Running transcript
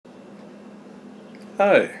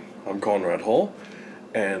Hi, I'm Conrad Hall,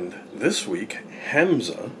 and this week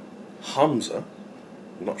Hamza, I'm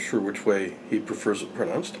not sure which way he prefers it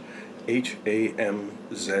pronounced,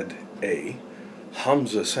 Hamza,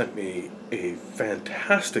 Hamza sent me a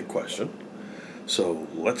fantastic question, so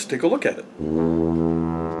let's take a look at it.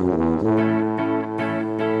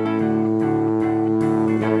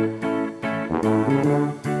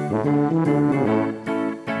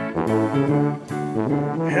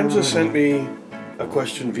 Hamza sent me a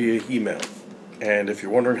question via email, and if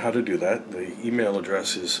you're wondering how to do that, the email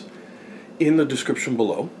address is in the description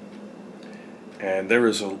below, and there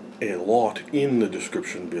is a lot in the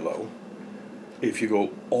description below. If you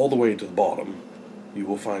go all the way to the bottom, you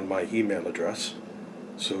will find my email address,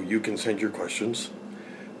 so you can send your questions.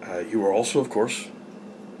 You are also, of course,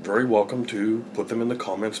 very welcome to put them in the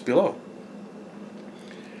comments below.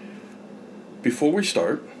 Before we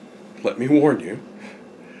start, let me warn you,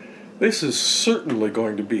 this is certainly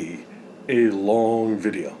going to be a long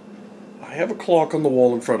video. I have a clock on the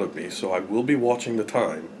wall in front of me, so I will be watching the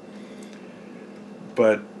time,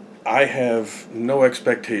 but I have no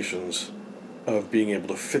expectations of being able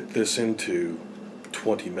to fit this into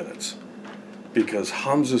 20 minutes, because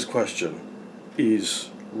Hamza's question is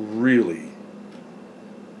really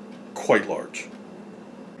quite large.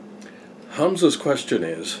 Hamza's question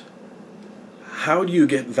is, how do you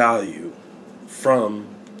get value from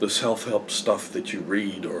the self-help stuff that you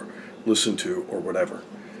read or listen to or whatever?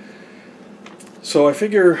 So I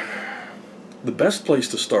figure the best place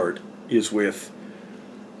to start is with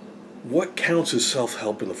what counts as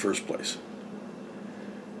self-help in the first place.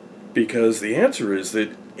 Because the answer is that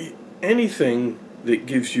anything that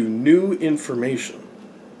gives you new information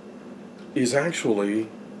is actually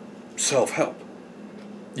self-help.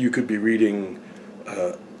 You could be reading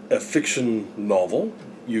a fiction novel,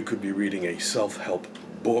 you could be reading a self-help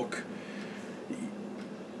book,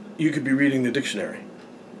 you could be reading the dictionary.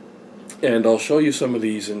 And I'll show you some of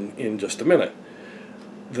these in just a minute.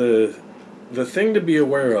 The thing to be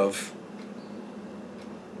aware of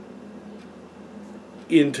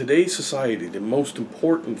in today's society, the most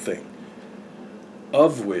important thing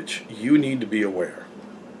of which you need to be aware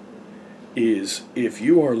is if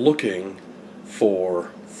you are looking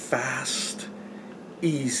for fast,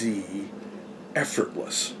 easy,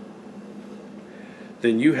 effortless,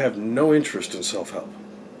 then you have no interest in self-help.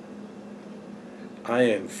 I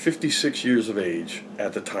am 56 years of age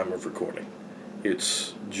at the time of recording.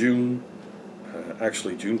 It's June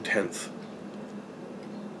 10th,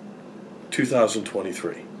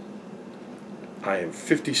 2023. I am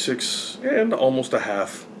 56 and almost a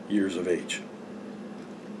half years of age.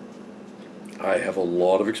 I have a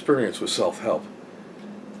lot of experience with self-help,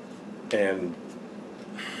 and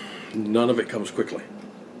none of it comes quickly.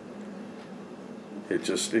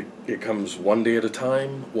 It comes one day at a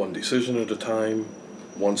time, one decision at a time,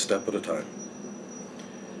 one step at a time.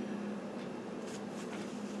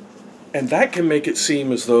 And that can make it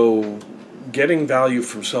seem as though getting value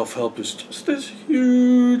from self-help is just this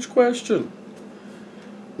huge question,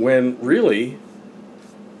 when really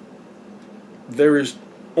there is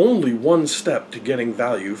only one step to getting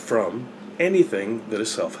value from anything that is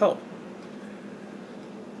self-help.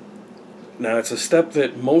 Now, it's a step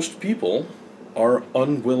that most people are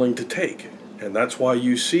unwilling to take, and that's why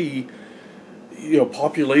you see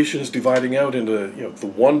populations dividing out into the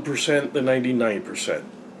 1%, the 99%,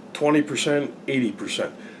 20%,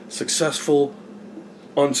 80%, successful,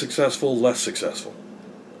 unsuccessful, less successful.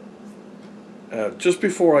 Just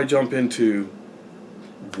before I jump into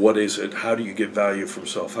what is it, how do you get value from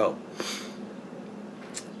self-help,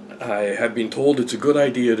 I have been told it's a good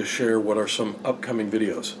idea to share what are some upcoming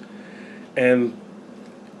videos. And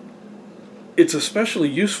it's especially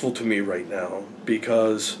useful to me right now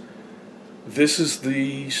because this is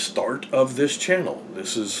the start of this channel.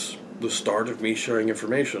 This is the start of me sharing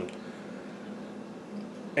information.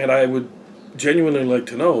 And I would genuinely like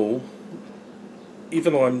to know,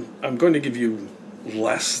 even though I'm going to give you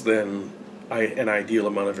less than an ideal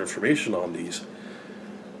amount of information on these,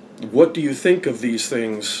 what do you think of these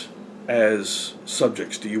things as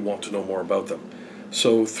subjects? Do you want to know more about them?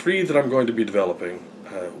 So 3 that I'm going to be developing.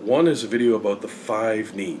 One is a video about the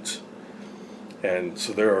 5 needs. And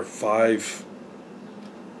so there are 5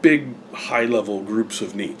 big high-level groups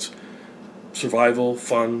of needs: survival,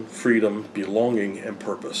 fun, freedom, belonging, and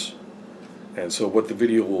purpose. And so what the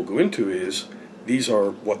video will go into is, these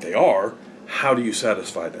are what they are, how do you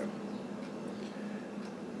satisfy them?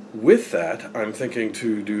 With that, I'm thinking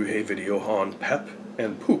to do a video on PEP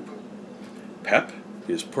and POOP. PEP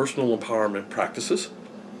is personal empowerment practices.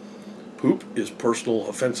 POOP is personal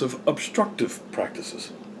offensive obstructive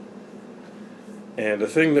practices. And the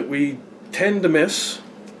thing that we tend to miss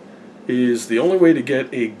is the only way to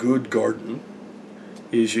get a good garden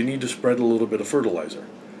is you need to spread a little bit of fertilizer.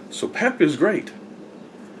 So PEP is great.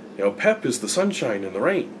 You know, PEP is the sunshine and the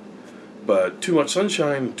rain. But too much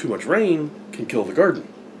sunshine, too much rain can kill the garden.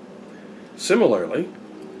 Similarly,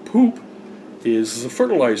 POOP is the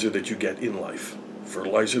fertilizer that you get in life.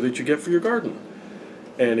 Fertilizer that you get for your garden.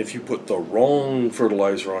 And if you put the wrong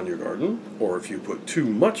fertilizer on your garden, or if you put too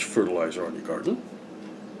much fertilizer on your garden,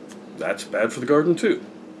 that's bad for the garden too.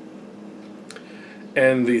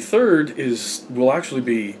 And the third will actually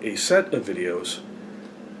be a set of videos.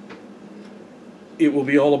 It will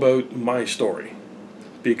be all about my story,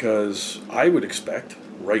 because I would expect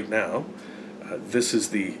right now, this is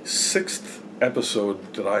the 6th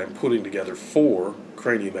episode that I am putting together for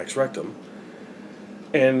Cranium Ex Rectum,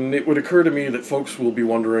 and it would occur to me that folks will be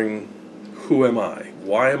wondering, who am I?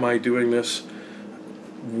 Why am I doing this?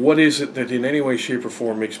 What is it that in any way, shape, or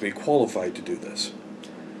form makes me qualified to do this?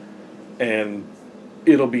 And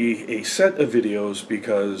it'll be a set of videos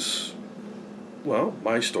because, well,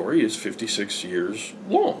 my story is 56 years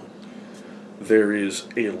long. There is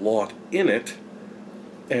a lot in it,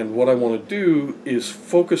 and what I want to do is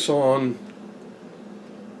focus on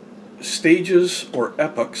stages or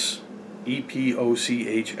epochs,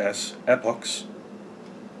 E-P-O-C-H-S, epochs,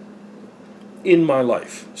 in my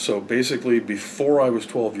life. So basically, before I was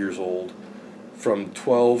 12 years old, from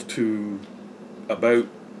 12 to about,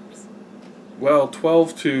 well,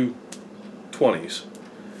 12 to 20s,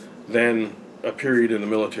 then a period in the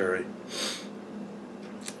military,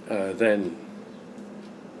 then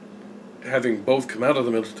having both come out of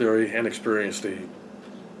the military and experienced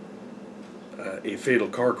a fatal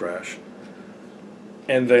car crash,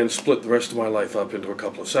 and then split the rest of my life up into a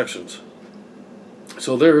couple of sections.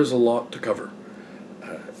 So there is a lot to cover.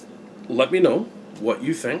 Let me know what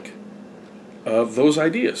you think of those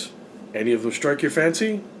ideas. Any of them strike your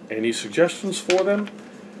fancy? Any suggestions for them?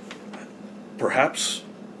 Perhaps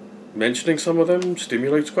mentioning some of them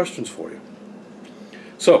stimulates questions for you.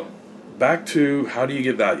 So, back to how do you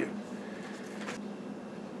get value?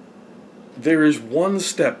 There is one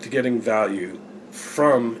step to getting value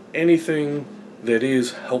from anything that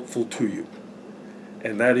is helpful to you,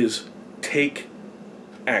 and that is take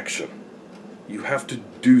action. You have to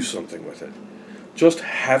do something with it. Just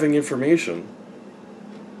having information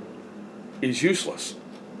is useless.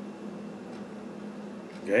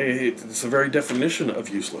 Okay? It's the very definition of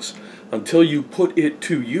useless. Until you put it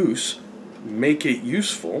to use, make it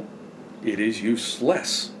useful, it is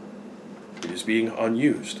useless. It is being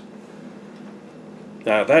unused.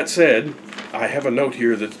 Now, that said, I have a note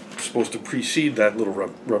here that's supposed to precede that little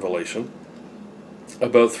revelation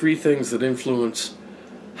about 3 things that influence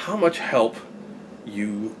how much help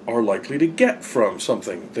you are likely to get from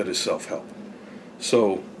something that is self-help.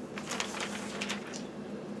 So,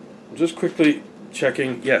 I'm just quickly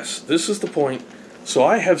checking. Yes, this is the point. So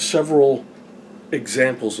I have several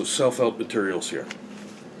examples of self-help materials here.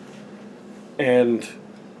 And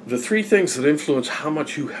the 3 things that influence how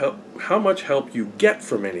much help you get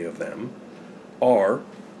from any of them are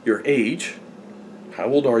your age, how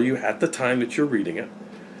old are you at the time that you're reading it,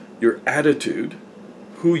 your attitude,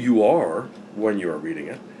 who you are when you are reading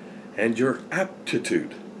it, and your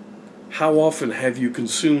aptitude. How often have you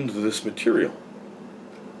consumed this material?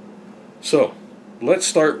 So, let's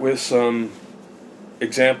start with some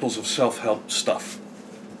examples of self-help stuff.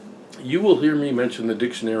 You will hear me mention the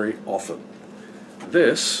dictionary often.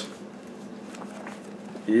 This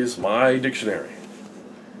is my dictionary.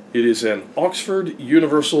 It is an Oxford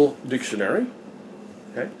Universal Dictionary.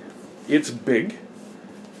 Okay? It's big.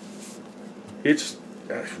 It's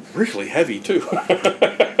really heavy too.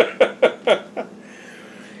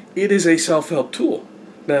 It is a self-help tool.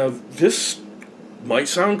 Now, this might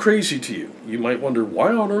sound crazy to you. You might wonder,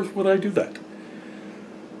 why on earth would I do that?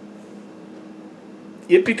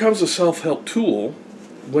 It becomes a self-help tool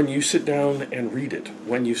when you sit down and read it,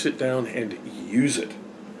 when you sit down and use it.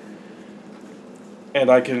 And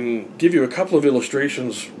I can give you a couple of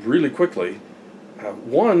illustrations really quickly.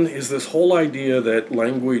 One is this whole idea that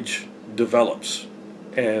language develops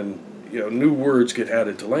and new words get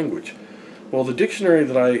added to language. Well, the dictionary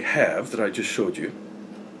that I have, that I just showed you,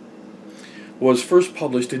 was first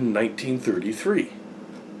published in 1933.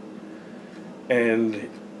 And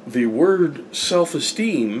the word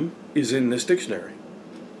self-esteem is in this dictionary.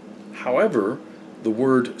 However, the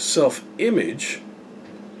word self-image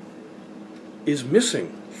is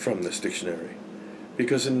missing from this dictionary,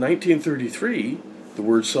 because in 1933 the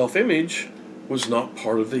word self-image was not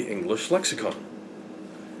part of the English lexicon.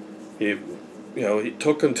 It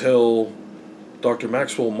took until Dr.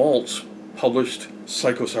 Maxwell Maltz published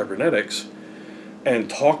Psycho-Cybernetics and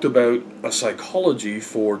talked about a psychology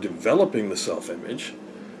for developing the self-image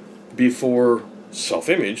before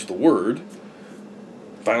self-image, the word,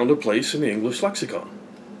 found a place in the English lexicon.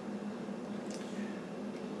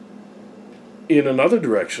 In another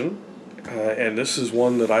direction, and this is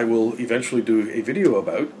one that I will eventually do a video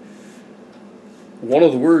about, one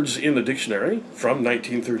of the words in the dictionary from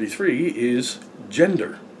 1933 is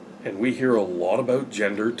gender, and we hear a lot about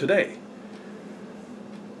gender today.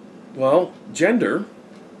 Well, gender,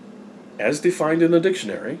 as defined in the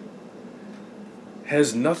dictionary,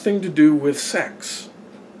 has nothing to do with sex.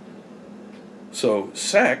 So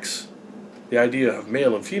sex, the idea of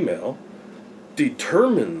male and female,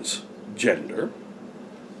 determines gender,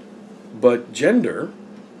 but gender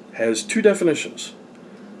has two definitions.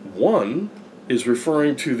 One is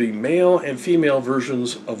referring to the male and female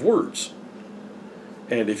versions of words.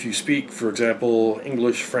 And if you speak, for example,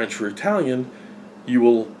 English, French, or Italian, you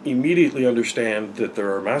will immediately understand that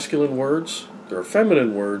there are masculine words, there are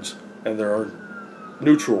feminine words, and there are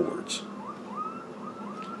neutral words,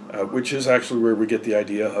 which is actually where we get the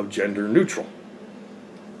idea of gender neutral.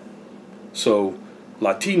 So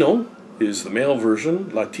Latino is the male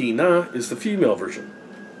version, Latina is the female version.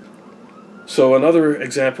 So another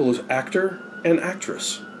example is actor and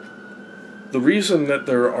actress. The reason that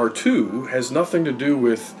there are two has nothing to do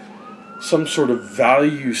with some sort of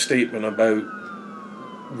value statement about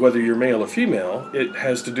whether you're male or female. It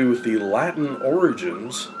has to do with the Latin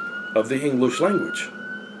origins of the English language.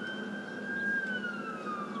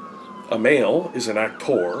 A male is an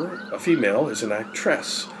actor, a female is an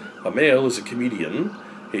actress. A male is a comedian,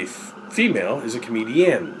 a female is a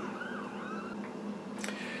comedienne.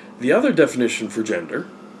 The other definition for gender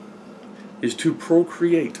is to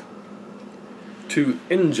procreate, to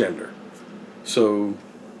engender. So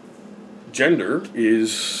gender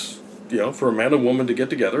is, for a man and woman to get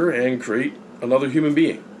together and create another human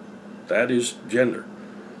being. That is gender.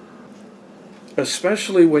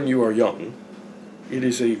 Especially when you are young, it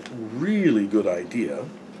is a really good idea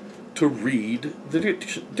to read the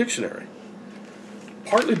dictionary.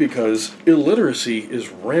 Partly because illiteracy is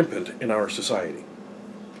rampant in our society.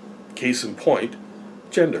 Case in point,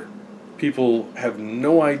 gender. People have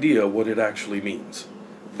no idea what it actually means.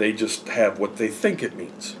 They just have what they think it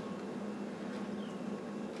means.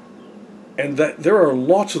 And that there are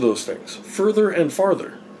lots of those things, further and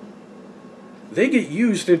farther. They get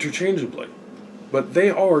used interchangeably, but they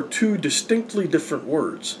are two distinctly different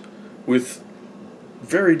words with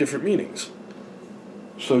very different meanings.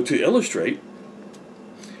 So to illustrate,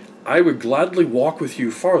 I would gladly walk with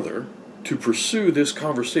you farther to pursue this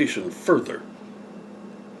conversation further.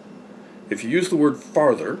 If you use the word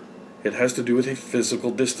farther, it has to do with a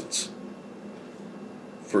physical distance.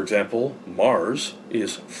 For example, Mars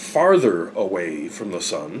is farther away from the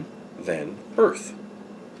Sun than Earth.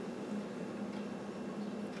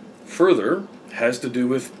 Further has to do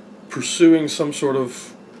with pursuing some sort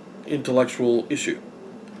of intellectual issue,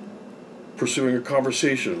 pursuing a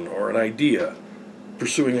conversation or an idea,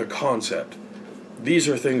 pursuing a concept. These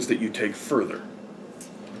are things that you take further.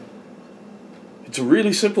 It's a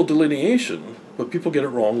really simple delineation, but people get it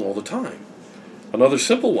wrong all the time. Another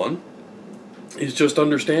simple one is just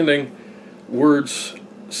understanding words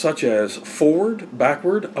such as forward,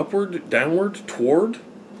 backward, upward, downward, toward.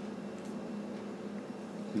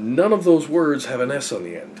 None of those words have an S on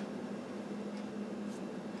the end.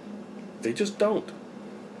 They just don't.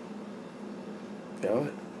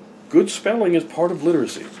 Good spelling is part of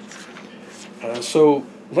literacy. So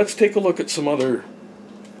let's take a look at some other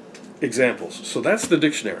examples. So that's the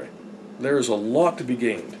dictionary. There is a lot to be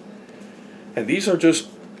gained. And these are just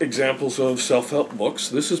examples of self-help books.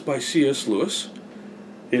 This is by C.S. Lewis.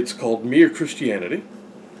 It's called Mere Christianity.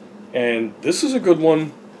 And this is a good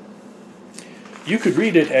one. You could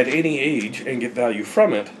read it at any age and get value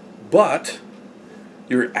from it, but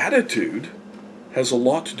your attitude has a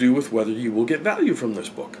lot to do with whether you will get value from this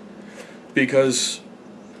book. Because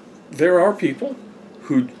there are people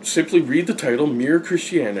who simply read the title, Mere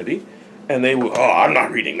Christianity, and they will, I'm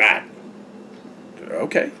not reading that.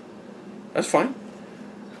 Okay, that's fine.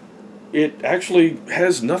 It actually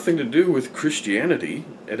has nothing to do with Christianity.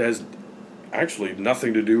 It has actually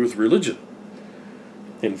nothing to do with religion.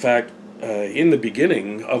 In fact, in the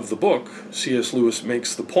beginning of the book, C.S. Lewis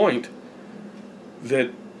makes the point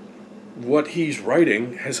that what he's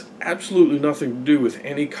writing has absolutely nothing to do with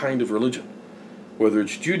any kind of religion. Whether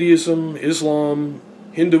it's Judaism, Islam,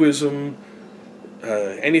 Hinduism,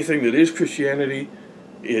 anything that is Christianity,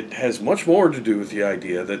 it has much more to do with the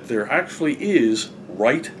idea that there actually is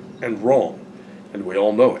right and wrong, and we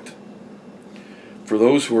all know it. For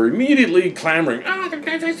those who are immediately clamoring, "Ah, there's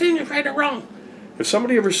no such thing as right or wrong." If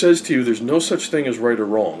somebody ever says to you there's no such thing as right or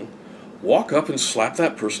wrong, walk up and slap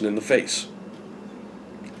that person in the face.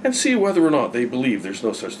 And see whether or not they believe there's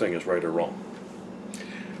no such thing as right or wrong.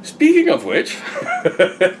 Speaking of which,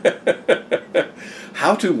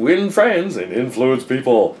 how to win friends and influence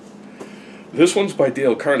people. This one's by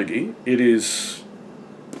Dale Carnegie. It is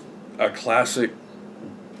a classic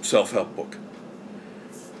self-help book.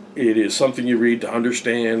 It is something you read to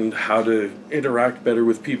understand how to interact better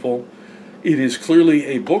with people. It is clearly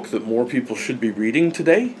a book that more people should be reading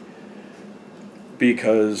today,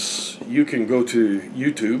 because you can go to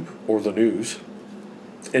YouTube or the news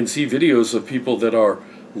and see videos of people that are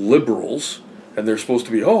liberals, and they're supposed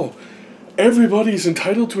to be, oh, everybody's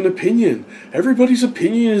entitled to an opinion. Everybody's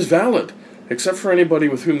opinion is valid, except for anybody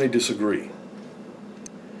with whom they disagree.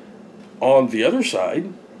 On the other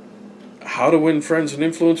side, how to win friends and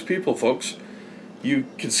influence people, folks. You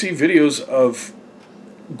can see videos of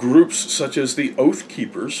groups such as the Oath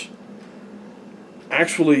Keepers,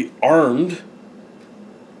 actually armed,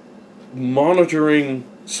 monitoring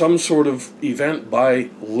some sort of event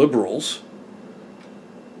by liberals,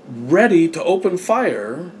 ready to open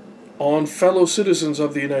fire on fellow citizens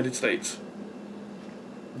of the United States.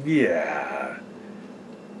 Yeah,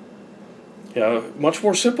 much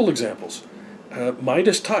more simple examples.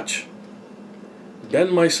 Midas Touch. Ben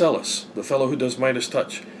Mycelis, the fellow who does Midas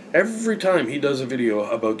Touch, every time he does a video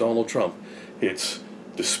about Donald Trump, it's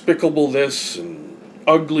despicable this and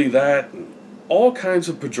ugly that and all kinds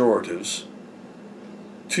of pejoratives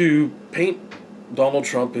to paint Donald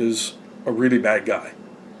Trump as a really bad guy.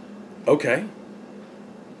 Okay,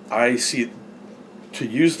 I see, to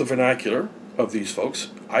use the vernacular of these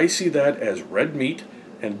folks, I see that as red meat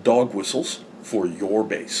and dog whistles for your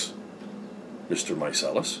base, Mr.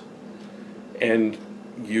 Mycelis. And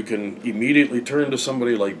you can immediately turn to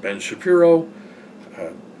somebody like Ben Shapiro.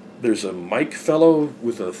 There's a Mike fellow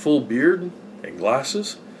with a full beard and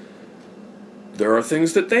glasses. There are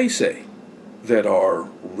things that they say that are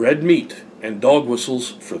red meat and dog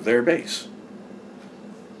whistles for their base.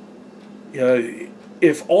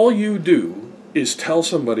 If all you do is tell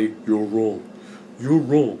somebody, you're wrong,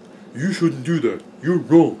 you shouldn't do that, you're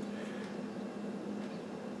wrong,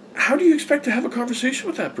 how do you expect to have a conversation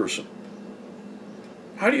with that person?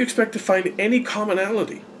 How do you expect to find any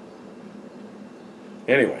commonality?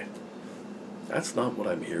 Anyway, that's not what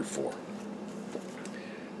I'm here for.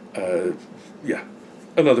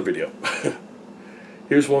 Another video.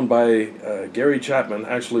 Here's one by Gary Chapman,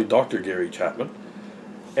 actually Dr. Gary Chapman,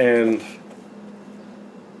 and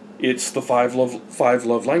it's the five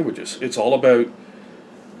love languages. It's all about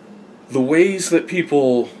the ways that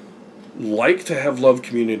people like to have love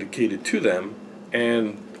communicated to them,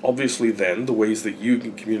 and obviously then the ways that you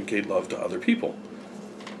can communicate love to other people.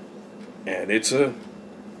 And it's a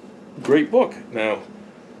great book. Now,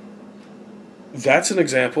 that's an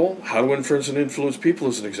example. How to Win Friends and Influence People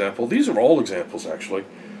is an example. These are all examples, actually,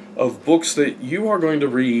 of books that you are going to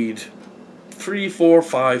read 3, 4,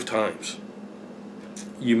 5 times.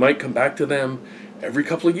 You might come back to them every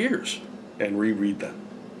couple of years and reread them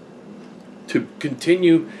to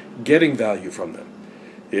continue getting value from them.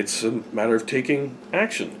 It's a matter of taking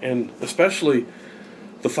action, and especially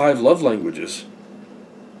the 5 love languages.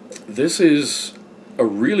 This is a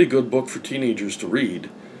really good book for teenagers to read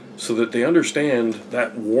so that they understand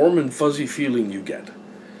that warm and fuzzy feeling you get,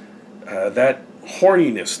 that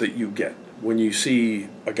horniness that you get when you see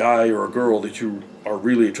a guy or a girl that you are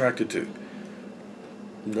really attracted to.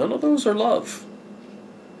 None of those are love.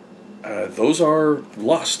 Those are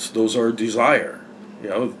lust. Those are desire.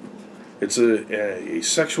 It's a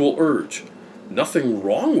sexual urge. Nothing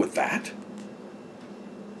wrong with that.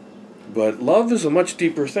 But love is a much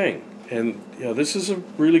deeper thing. And this is a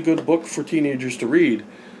really good book for teenagers to read,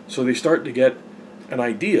 so they start to get an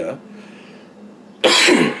idea,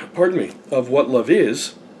 pardon me, of what love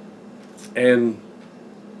is, and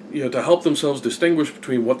to help themselves distinguish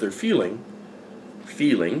between what they're feeling,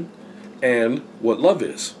 and what love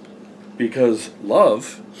is. Because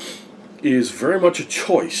love is very much a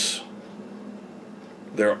choice.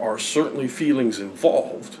 There are certainly feelings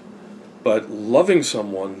involved, but loving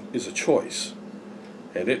someone is a choice,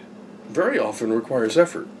 and it very often requires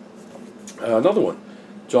effort. Another one,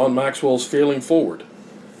 John Maxwell's Failing Forward.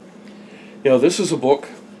 This is a book,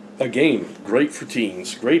 again, great for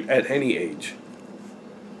teens, great at any age.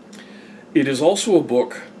 It is also a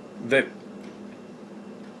book that,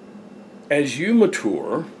 as you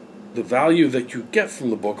mature, the value that you get from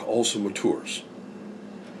the book also matures.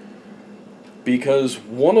 Because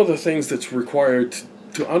one of the things that's required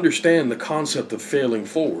to understand the concept of failing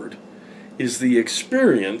forward is the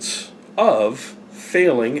experience of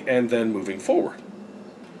failing and then moving forward.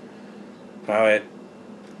 Now, at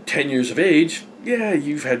 10 years of age, yeah,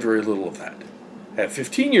 you've had very little of that. At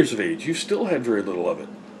 15 years of age, you've still had very little of it.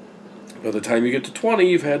 By the time you get to 20,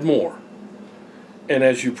 you've had more. And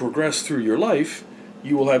as you progress through your life,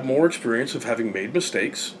 you will have more experience of having made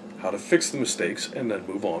mistakes, how to fix the mistakes, and then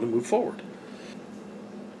move on and move forward.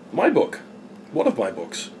 My book, one of my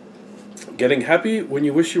books, Getting Happy When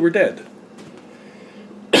You Wish You Were Dead,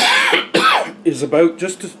 is about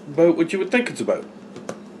just about what you would think it's about.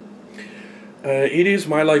 It is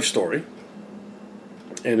my life story,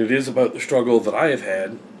 and it is about the struggle that I have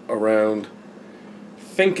had around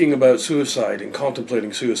thinking about suicide and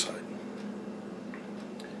contemplating suicide.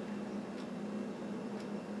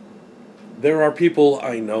 There are people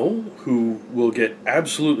I know who will get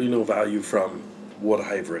absolutely no value from what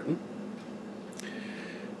I've written,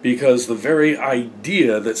 because the very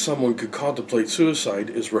idea that someone could contemplate suicide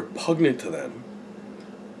is repugnant to them,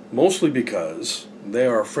 mostly because they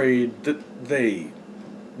are afraid that they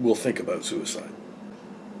will think about suicide.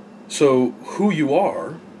 So who you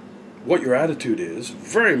are, what your attitude is,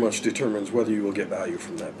 very much determines whether you will get value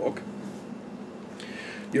from that book.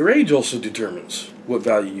 Your age also determines what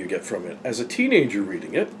value you get from it. As a teenager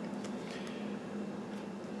reading it,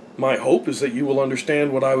 my hope is that you will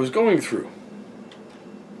understand what I was going through.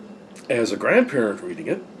 As a grandparent reading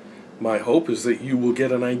it, my hope is that you will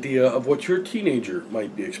get an idea of what your teenager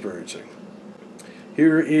might be experiencing.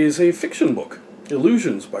 Here is a fiction book,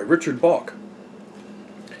 Illusions by Richard Bach.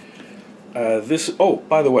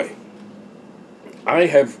 By the way, I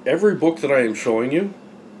have every book that I am showing you,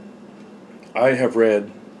 I have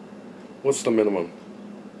read, what's the minimum?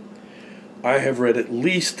 I have read at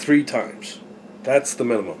least 3 times. That's the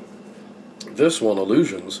minimum. This one,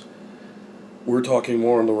 Illusions, we're talking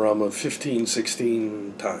more in the realm of 15,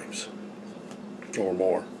 16 times or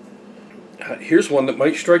more. Here's one that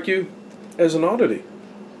might strike you as an oddity.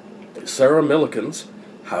 Sarah Millican's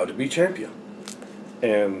How to Be Champion.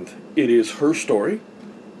 And it is her story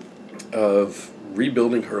of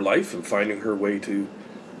rebuilding her life and finding her way to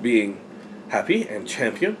being happy and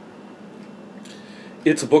champion.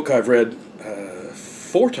 It's a book I've read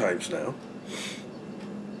 4 times now,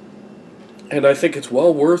 and I think it's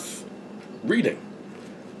well worth reading.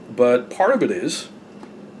 But part of it is,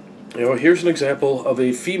 here's an example of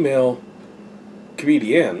a female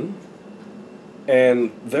comedian,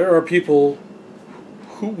 and there are people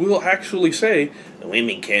who will actually say,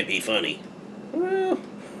 women can't be funny. Well,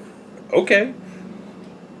 okay.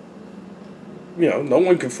 No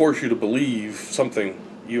one can force you to believe something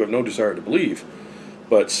you have no desire to believe.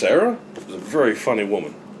 But Sarah is a very funny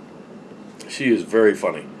woman. She is very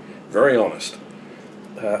funny, very honest.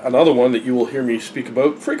 Another one that you will hear me speak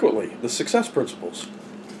about frequently, The Success Principles.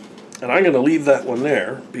 And I'm going to leave that one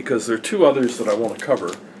there because there are 2 others that I want to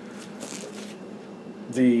cover.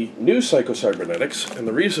 The new Psycho-Cybernetics, and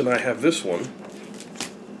the reason I have this one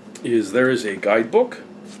is there is a guidebook.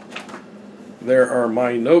 There are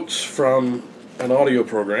my notes from an audio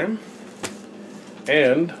program,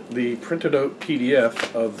 and the printed out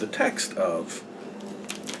PDF of the text of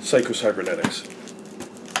Psycho-Cybernetics.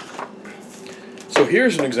 So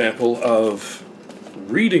here's an example of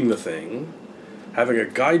reading the thing, having a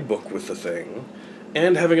guidebook with the thing,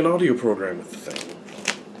 and having an audio program with the thing.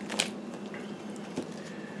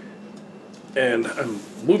 And I'm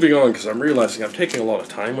moving on because I'm realizing I'm taking a lot of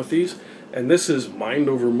time with these. And this is Mind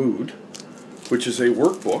Over Mood, which is a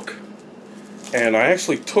workbook. And I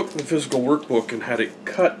actually took the physical workbook and had it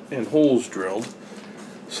cut and holes drilled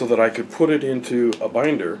so that I could put it into a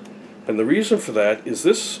binder. And the reason for that is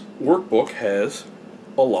this workbook has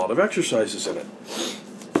a lot of exercises in it.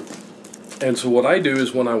 And so what I do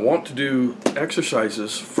is when I want to do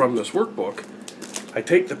exercises from this workbook, I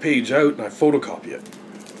take the page out and I photocopy it.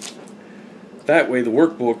 That way the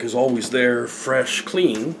workbook is always there, fresh,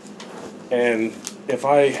 clean, and if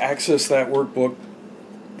I access that workbook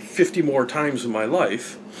 50 more times in my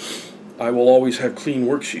life, I will always have clean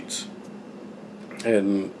worksheets.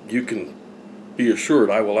 And you can be assured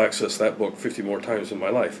I will access that book 50 more times in my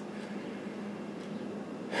life.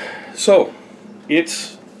 So,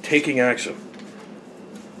 it's taking action,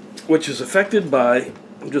 which is affected by,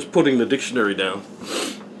 I'm just putting the dictionary down,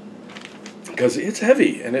 because it's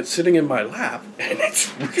heavy, and it's sitting in my lap, and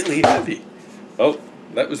it's really heavy. Oh,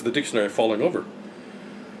 that was the dictionary falling over.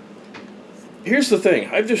 Here's the thing,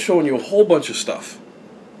 I've just shown you a whole bunch of stuff,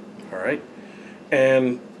 alright?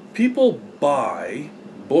 And people buy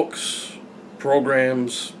books,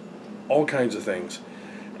 programs, all kinds of things,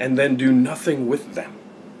 and then do nothing with them.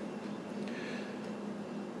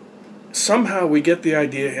 somehow we get the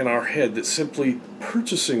idea in our head that simply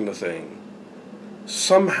purchasing the thing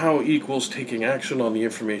somehow equals taking action on the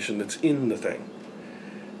information that's in the thing.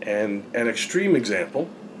 And an extreme example,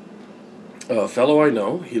 a fellow I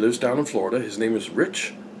know, he lives down in Florida, his name is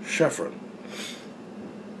Rich Schefren.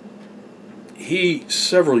 He,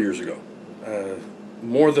 several years ago,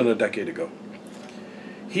 more than a decade ago,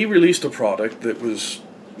 he released a product that was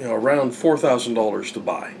around $4,000 to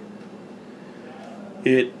buy.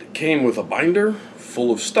 It came with a binder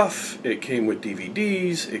full of stuff, it came with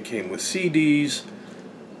DVDs, it came with CDs.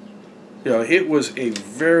 It was a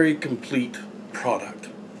very complete product.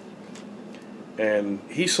 And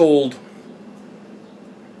he sold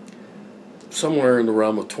somewhere in the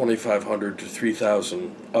realm of 2,500 to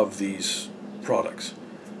 3,000 of these products.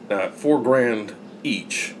 Now, at $4,000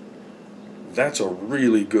 each, that's a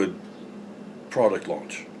really good product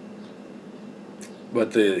launch.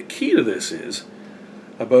 But the key to this is,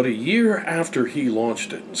 about a year after he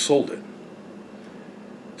launched it and sold it,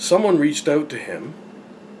 someone reached out to him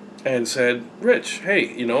and said, Rich,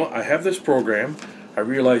 hey, I have this program. I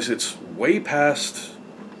realize it's way past,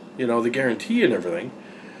 the guarantee and everything,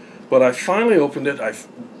 but I finally opened it. I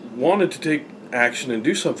wanted to take action and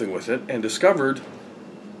do something with it, and discovered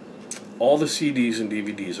all the CDs and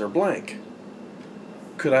DVDs are blank.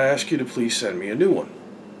 Could I ask you to please send me a new one?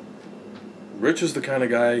 Rich is the kind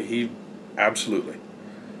of guy, absolutely.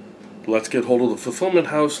 Let's get hold of the fulfillment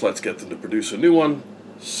house, let's get them to produce a new one,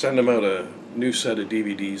 send them out a new set of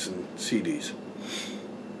DVDs and CDs.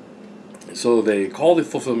 So they call the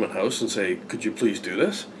fulfillment house and say, could you please do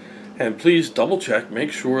this? And please double check,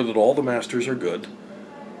 make sure that all the masters are good,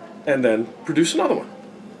 and then produce another one.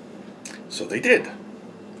 So they did.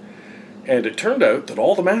 And it turned out that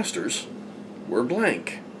all the masters were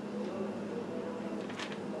blank.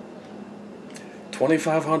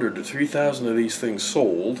 2,500 to 3,000 of these things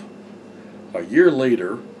sold. A year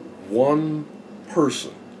later, one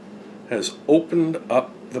person has opened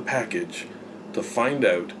up the package to find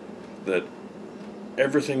out that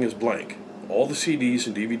everything is blank. All the CDs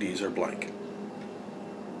and DVDs are blank.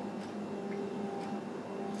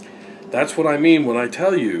 That's what I mean when I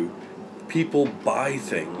tell you people buy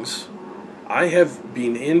things. I have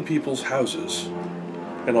been in people's houses,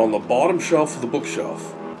 and on the bottom shelf of the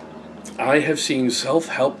bookshelf, I have seen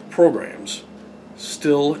self-help programs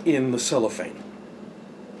still in the cellophane.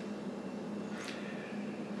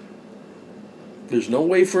 There's no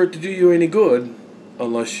way for it to do you any good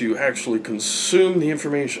unless you actually consume the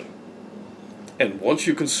information. And once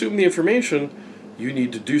you consume the information, you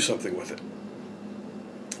need to do something with it.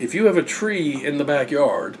 If you have a tree in the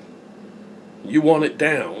backyard, you want it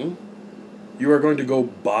down, you are going to go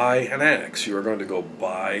buy an axe. You are going to go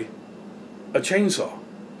buy a chainsaw.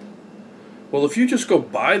 Well, if you just go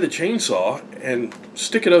buy the chainsaw and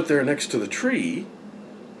stick it out there next to the tree,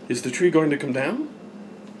 is the tree going to come down?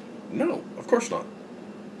 No, of course not.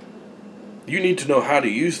 You need to know how to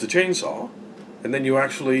use the chainsaw, and then you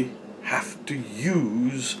actually have to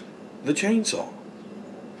use the chainsaw.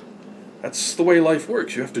 That's the way life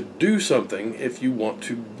works. You have to do something if you want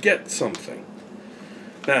to get something.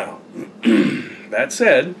 Now, that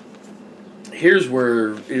said, here's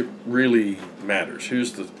where it really matters.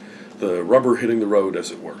 Here's the rubber hitting the road, as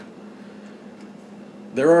it were.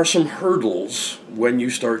 There are some hurdles when you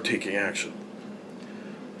start taking action.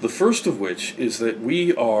 The first of which is that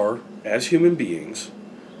we are, as human beings,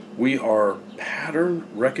 we are pattern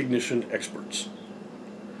recognition experts.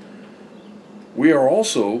 We are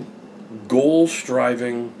also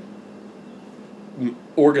goal-striving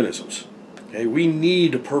organisms. Okay? We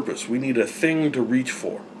need a purpose. We need a thing to reach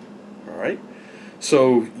for. All right?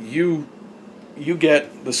 So you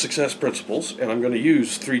get the success principles, and I'm going to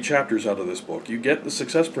use 3 chapters out of this book. You get the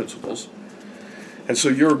success principles, and so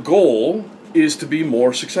your goal is to be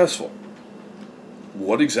more successful.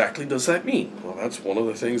 What exactly does that mean? Well, that's one of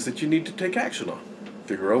the things that you need to take action on.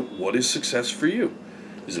 Figure out what is success for you.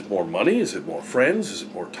 Is it more money? Is it more friends? Is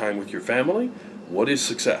it more time with your family? What is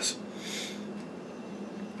success?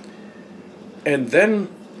 And then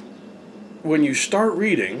when you start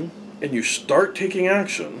reading and you start taking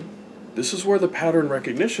action, this is where the pattern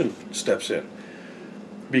recognition steps in.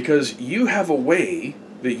 Because you have a way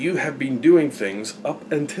that you have been doing things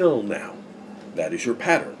up until now. That is your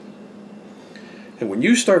pattern. And when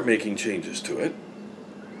you start making changes to it,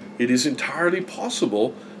 it is entirely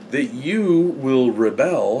possible that you will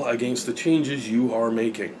rebel against the changes you are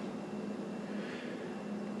making.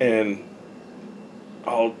 And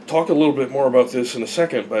I'll talk a little bit more about this in a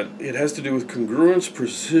second, but it has to do with congruence,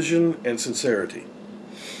 precision, and sincerity.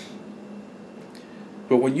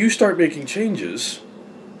 But when you start making changes,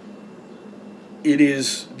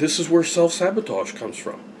 this is where self-sabotage comes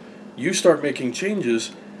from. You start making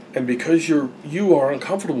changes, and because you are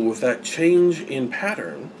uncomfortable with that change in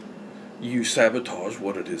pattern, you sabotage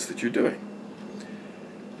what it is that you're doing.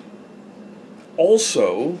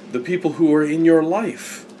 Also, the people who are in your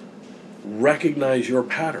life recognize your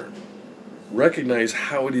pattern, recognize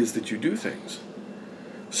how it is that you do things.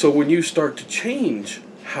 So when you start to change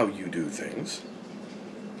how you do things,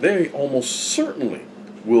 they almost certainly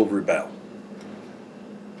will rebel.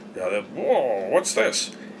 Whoa, what's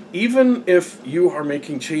this? Even if you are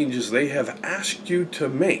making changes they have asked you to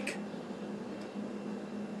make.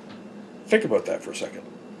 Think about that for a second.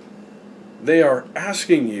 They are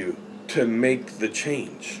asking you to make the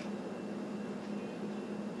change.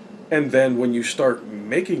 And then when you start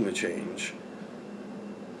making the change,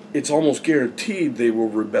 it's almost guaranteed they will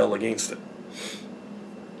rebel against it.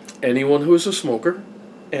 Anyone who is a smoker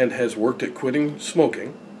and has worked at quitting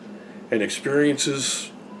smoking and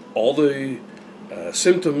experiences all the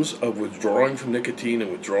symptoms of withdrawing from nicotine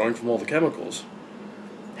and withdrawing from all the chemicals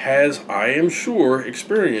has, I am sure,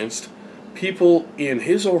 experienced people in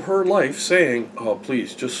his or her life saying, oh,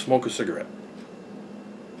 please, just smoke a cigarette.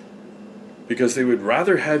 Because they would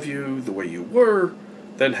rather have you the way you were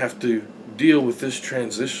than have to deal with this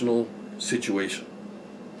transitional situation.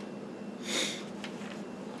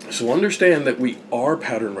 So understand that we are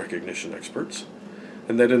pattern recognition experts,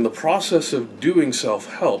 and that in the process of doing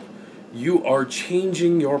self-help, you are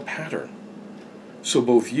changing your pattern. So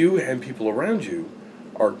both you and people around you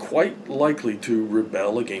are quite likely to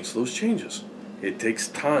rebel against those changes. It takes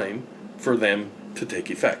time for them to take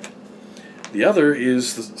effect. The other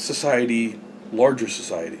is the society, larger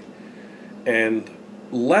society. And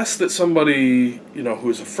less that somebody, who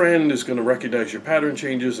is a friend is going to recognize your pattern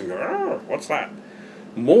changes and go, oh, what's that?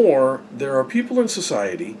 More, there are people in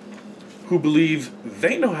society who believe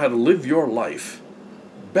they know how to live your life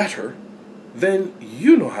better than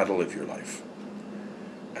you know how to live your life.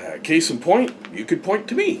 Case in point, you could point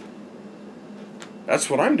to me. That's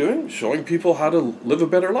what I'm doing, showing people how to live a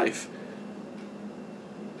better life.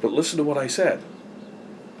 But listen to what I said.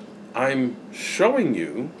 I'm showing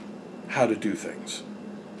you how to do things.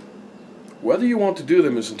 Whether you want to do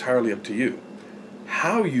them is entirely up to you.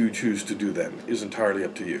 How you choose to do them is entirely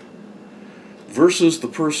up to you. Versus the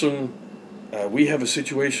person, we have a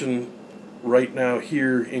situation right now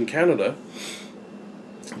here in Canada,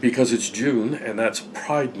 because it's June and that's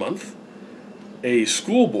Pride Month, a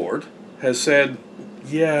school board has said,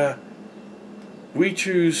 yeah, we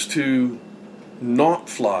choose to not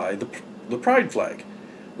fly the Pride flag.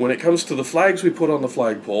 When it comes to the flags we put on the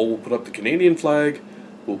flagpole, we'll put up the Canadian flag,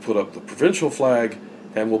 we'll put up the provincial flag,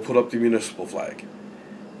 and we'll put up the municipal flag.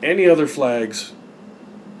 Any other flags,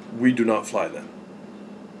 we do not fly them.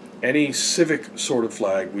 Any civic sort of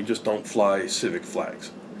flag, we just don't fly civic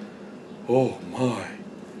flags. Oh my.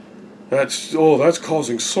 That's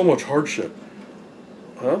causing so much hardship.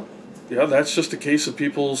 Huh? Yeah, that's just a case of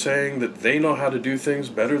people saying that they know how to do things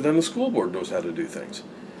better than the school board knows how to do things.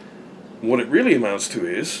 What it really amounts to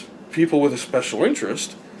is people with a special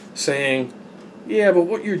interest saying, yeah, but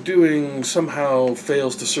what you're doing somehow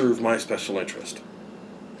fails to serve my special interest.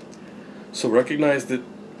 So recognize that,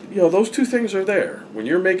 those two things are there. When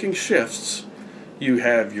you're making shifts, you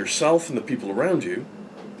have yourself and the people around you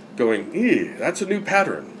going, that's a new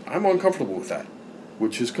pattern. I'm uncomfortable with that,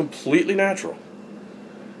 which is completely natural.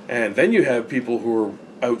 And then you have people who are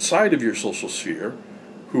outside of your social sphere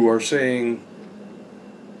who are saying,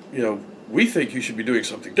 we think you should be doing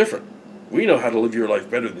something different. We know how to live your life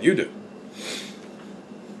better than you do.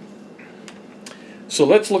 So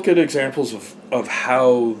let's look at examples of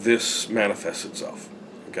how this manifests itself,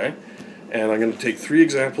 okay? And I'm going to take 3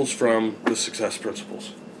 examples from the Success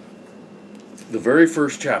Principles. The very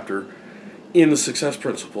first chapter in the Success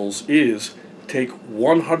Principles is take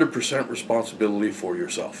 100% responsibility for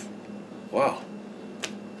yourself. Wow.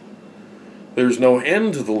 There's no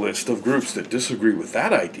end to the list of groups that disagree with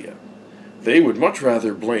that idea. They would much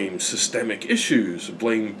rather blame systemic issues,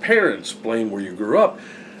 blame parents, blame where you grew up,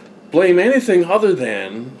 blame anything other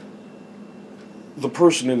than the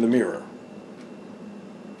person in the mirror.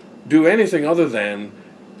 Do anything other than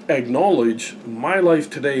acknowledge my life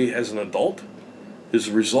today as an adult is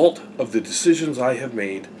a result of the decisions I have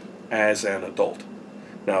made as an adult.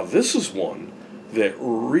 Now, this is one that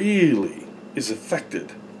really is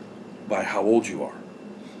affected by how old you are.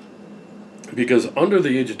 Because under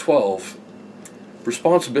the age of 12,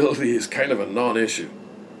 responsibility is kind of a non-issue.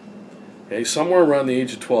 Okay, somewhere around the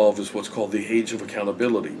age of 12 is what's called the age of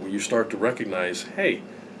accountability, where you start to recognize, hey,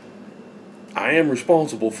 I am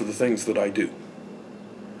responsible for the things that I do.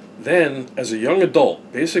 Then, as a young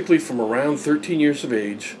adult, basically from around 13 years of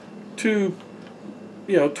age to,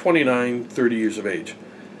 29, 30 years of age,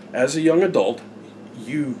 as a young adult,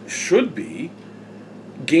 you should be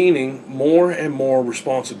gaining more and more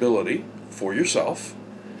responsibility for yourself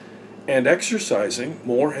and exercising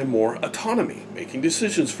more and more autonomy, making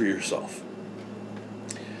decisions for yourself,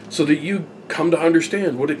 so that you come to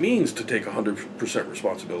understand what it means to take 100%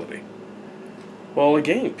 responsibility. Well,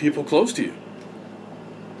 again, people close to you.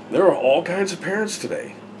 There are all kinds of parents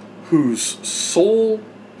today whose sole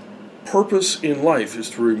purpose in life is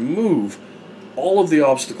to remove all of the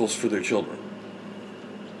obstacles for their children.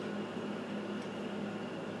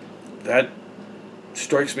 That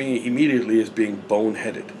strikes me immediately as being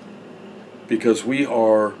boneheaded, because we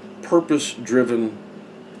are purpose-driven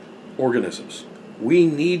organisms. We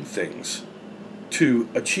need things to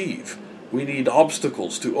achieve. We need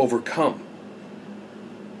obstacles to overcome.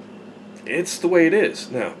 It's the way it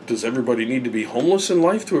is. Now, does everybody need to be homeless in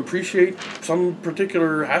life to appreciate some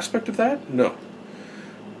particular aspect of that? No.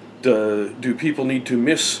 Do people need to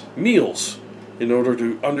miss meals in order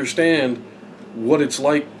to understand what it's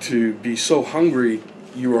like to be so hungry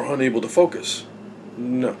you are unable to focus?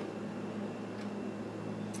 No.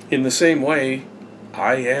 In the same way,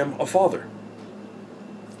 I am a father.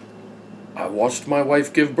 I watched my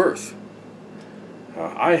wife give birth.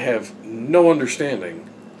 I have no understanding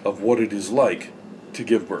of what it is like to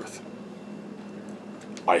give birth.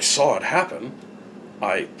 I saw it happen.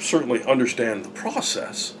 I certainly understand the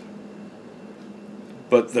process.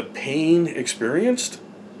 But the pain experienced,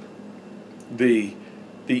 the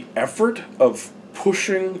effort of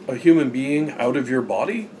pushing a human being out of your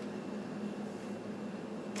body,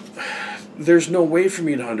 there's no way for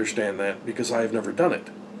me to understand that because I have never done it.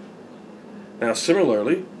 Now,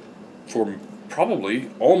 similarly, for probably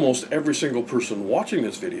almost every single person watching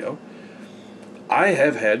this video, I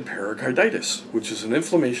have had pericarditis, which is an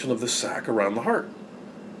inflammation of the sac around the heart.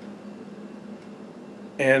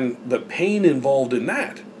 And the pain involved in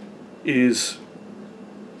that is,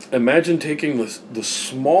 imagine taking the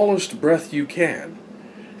smallest breath you can,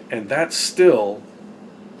 and that still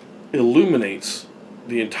illuminates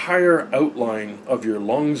the entire outline of your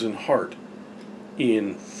lungs and heart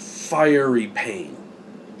in fiery pain.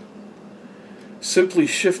 Simply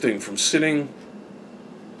shifting from sitting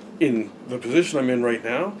in the position I'm in right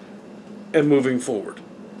now and moving forward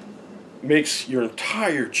makes your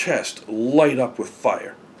entire chest light up with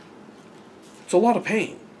fire. It's a lot of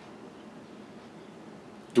pain.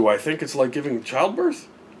 Do I think it's like giving childbirth?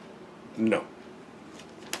 No.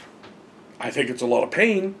 I think it's a lot of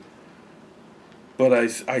pain, but I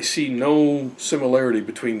see no similarity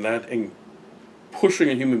between that and pushing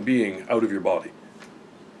a human being out of your body.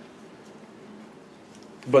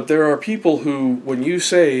 But there are people who, when you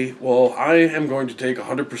say, well, I am going to take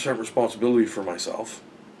 100% responsibility for myself,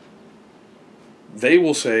 they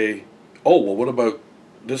will say, oh, well, what about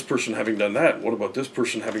this person having done that? What about this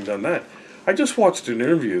person having done that? I just watched an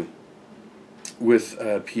interview with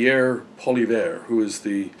Pierre Poilievre, who is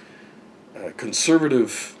the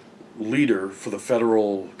conservative leader for the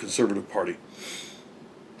Federal Conservative Party.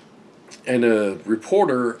 And a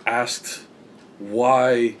reporter asked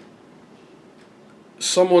why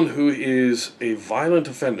someone who is a violent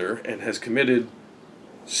offender and has committed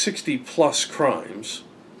 60 plus crimes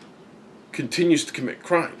continues to commit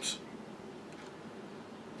crimes.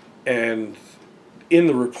 And in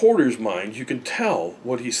the reporter's mind, you can tell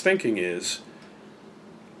what he's thinking is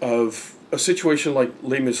of a situation like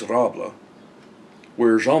Les Miserables,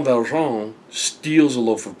 where Jean Valjean steals a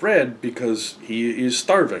loaf of bread because he is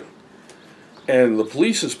starving. And the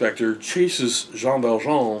police inspector chases Jean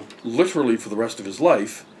Valjean literally for the rest of his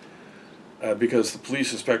life, because the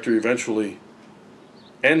police inspector eventually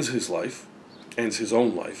ends his life, ends his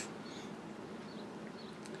own life.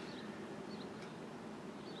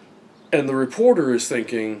 And the reporter is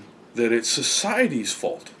thinking that it's society's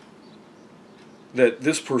fault that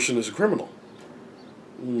this person is a criminal.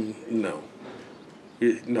 No.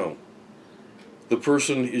 No. The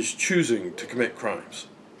person is choosing to commit crimes.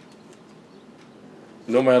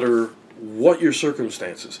 No matter what your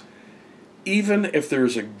circumstances. Even if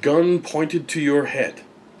there's a gun pointed to your head,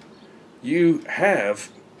 you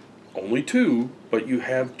have only two, but you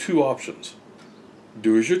have two options.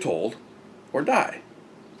 Do as you're told, or die.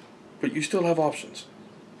 But you still have options.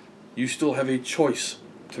 You still have a choice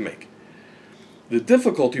to make. The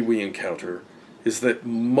difficulty we encounter is that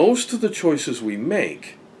most of the choices we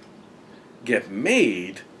make get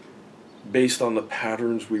made based on the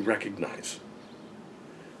patterns we recognize.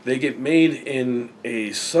 They get made in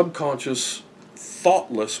a subconscious,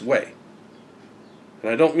 thoughtless way.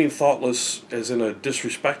 And I don't mean thoughtless as in a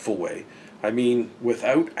disrespectful way. I mean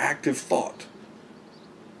without active thought.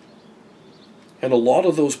 And a lot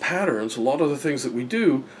of those patterns, a lot of the things that we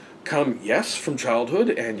do, come, yes, from childhood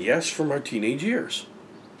and yes, from our teenage years.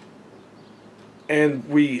 And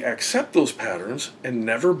we accept those patterns and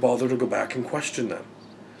never bother to go back and question them.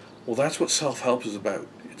 Well, that's what self-help is about.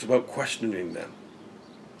 It's about questioning them.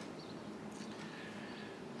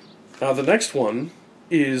 Now, the next one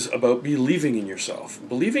is about believing in yourself.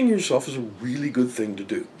 Believing in yourself is a really good thing to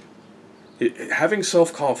do. Having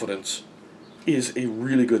self-confidence is a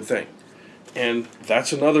really good thing. And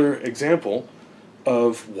that's another example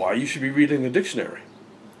of why you should be reading the dictionary.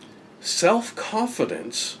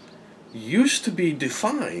 Self-confidence used to be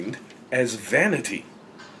defined as vanity.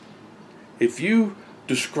 If you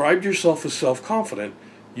described yourself as self-confident,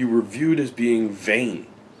 you were viewed as being vain.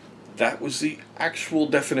 That was the actual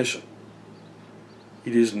definition.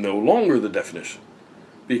 It is no longer the definition,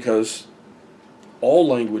 because all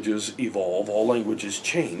languages evolve, all languages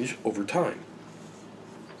change over time.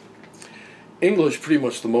 English pretty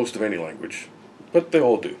much the most of any language, but they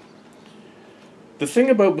all do. The thing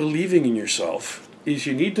about believing in yourself is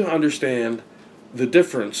you need to understand the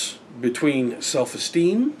difference between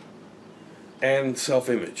self-esteem and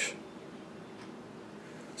self-image,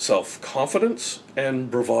 self-confidence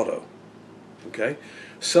and bravado. Okay?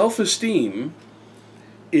 Self-esteem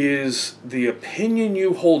is the opinion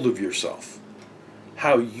you hold of yourself,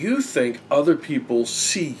 how you think other people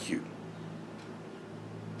see you.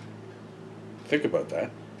 Think about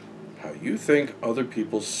that. How you think other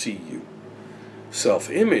people see you.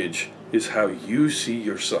 Self-image is how you see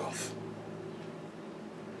yourself.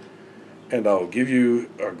 And I'll give you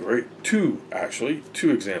two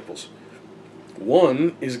examples.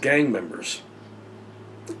 One is gang members.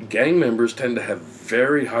 Gang members tend to have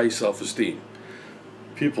very high self-esteem.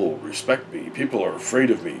 People respect me. People are afraid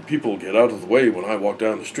of me. People get out of the way when I walk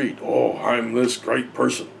down the street. Oh, I'm this great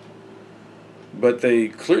person. But they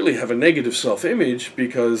clearly have a negative self-image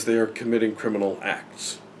because they are committing criminal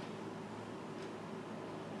acts.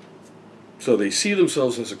 So they see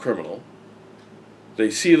themselves as a criminal. They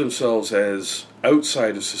see themselves as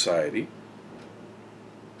outside of society.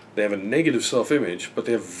 They have a negative self-image, but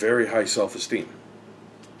they have very high self-esteem.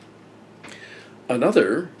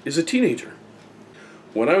 Another is a teenager.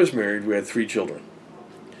 When I was married, we had 3 children.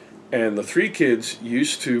 And the 3 kids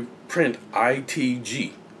used to print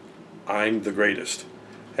ITG, I'm the greatest,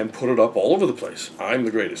 and put it up all over the place. I'm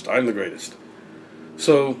the greatest, I'm the greatest.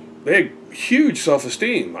 So they had huge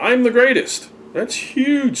self-esteem. I'm the greatest. That's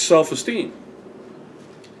huge self-esteem.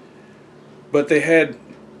 But they had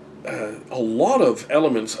a lot of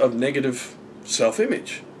elements of negative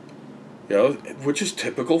self-image, which is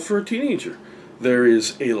typical for a teenager. There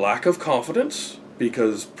is a lack of confidence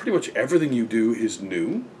because pretty much everything you do is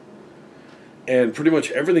new, and pretty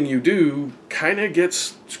much everything you do kind of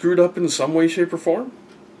gets screwed up in some way, shape, or form.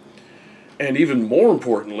 And even more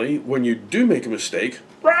importantly, when you do make a mistake,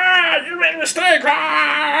 "Rah, you made a mistake!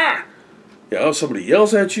 Rah!" Somebody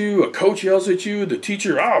yells at you, a coach yells at you, the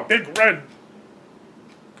teacher, big red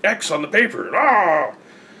X on the paper.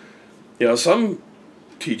 Some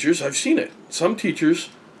teachers, I've seen it, some teachers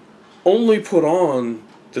only put on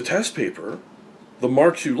the test paper the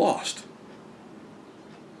marks you lost.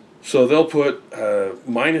 So they'll put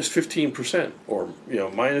minus 15% or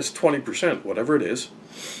minus 20%, whatever it is,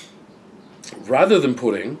 rather than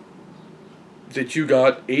putting that you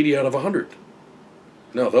got 80 out of 100.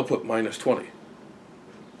 No, they'll put minus 20.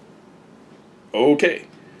 Okay,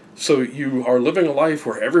 so you are living a life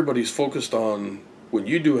where everybody's focused on when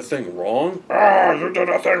you do a thing wrong. You did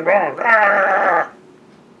a thing wrong.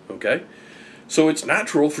 Okay, so it's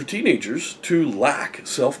natural for teenagers to lack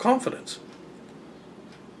self-confidence.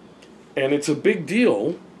 And it's a big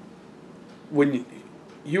deal when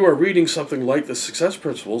you are reading something like the Success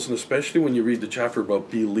Principles, and especially when you read the chapter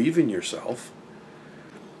about believing yourself.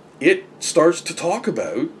 It starts to talk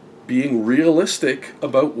about being realistic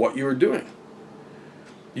about what you are doing.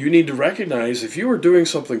 You need to recognize if you are doing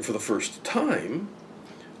something for the first time,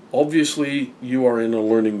 obviously you are in a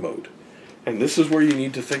learning mode. And this is where you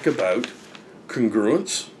need to think about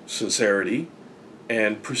congruence, sincerity,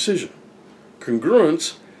 and precision.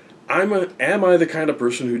 Congruence, am I the kind of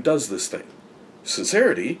person who does this thing?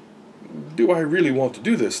 Sincerity, do I really want to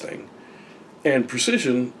do this thing? And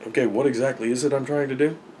precision, okay, what exactly is it I'm trying to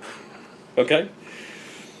do? Okay?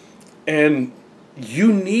 And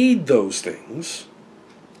you need those things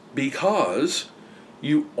because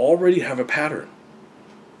you already have a pattern.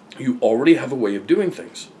 You already have a way of doing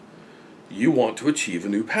things. You want to achieve a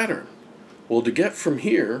new pattern. Well, to get from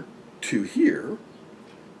here to here,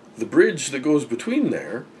 The bridge that goes between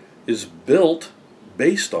there is built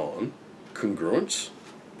based on congruence,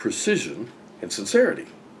 precision, and sincerity.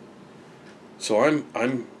 So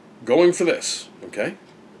I'm going for this, okay?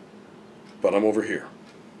 But I'm over here.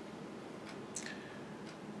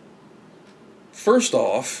 First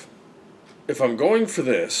off, if I'm going for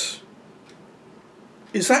this,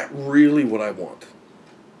 is that really what I want?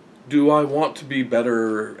 Do I want to be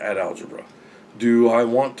better at algebra? Do I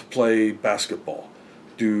want to play basketball?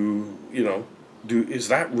 Is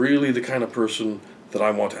that really the kind of person that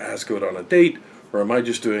I want to ask out on a date? Or am I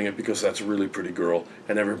just doing it because that's a really pretty girl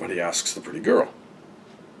and everybody asks the pretty girl?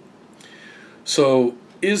 So,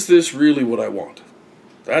 is this really what I want?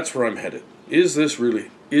 That's where I'm headed. Is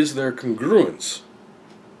there congruence?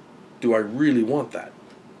 Do I really want that?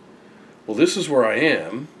 Well, this is where I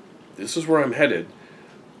am. This is where I'm headed.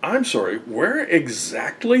 I'm sorry, where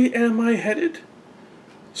exactly am I headed?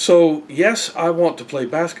 So, yes, I want to play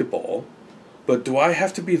basketball, but do I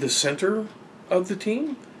have to be the center of the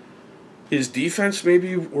team? Is defense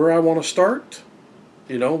maybe where I want to start?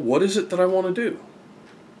 What is it that I want to do?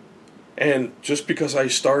 And just because I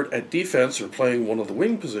start at defense or playing one of the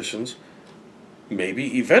wing positions,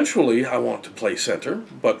 maybe eventually I want to play center,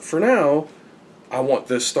 but for now, I want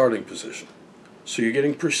this starting position. So you're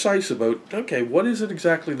getting precise about, okay, what is it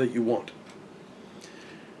exactly that you want?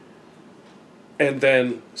 And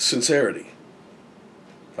then sincerity.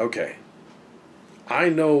 Okay, I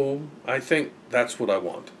think that's what I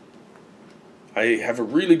want. I have a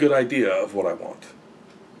really good idea of what I want.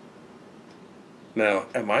 Now,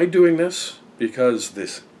 am I doing this because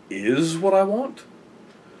this is what I want?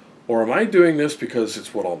 Or am I doing this because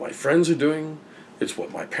it's what all my friends are doing, it's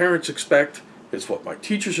what my parents expect, it's what my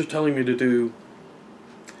teachers are telling me to do?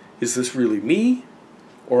 Is this really me?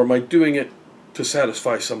 Or am I doing it to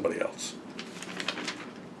satisfy somebody else?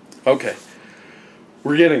 Okay,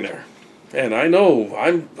 we're getting there. And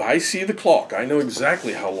I see the clock. I know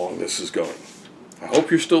exactly how long this is going. I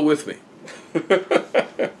hope you're still with me.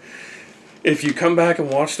 If you come back and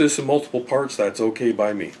watch this in multiple parts, that's okay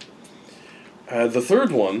by me. The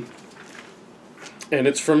third one, and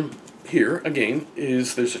it's from here, again,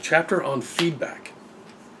 is there's a chapter on feedback.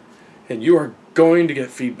 And you are going to get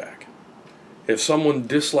feedback. If someone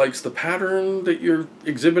dislikes the pattern that you're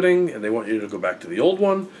exhibiting and they want you to go back to the old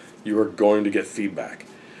one, you are going to get feedback.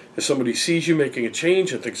 If somebody sees you making a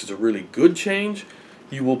change and thinks it's a really good change,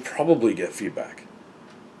 you will probably get feedback.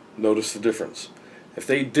 Notice the difference. If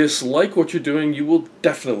they dislike what you're doing, you will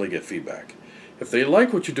definitely get feedback. If they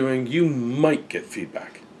like what you're doing, you might get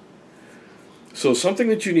feedback. So something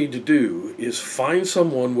that you need to do is find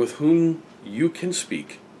someone with whom you can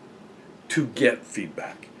speak to get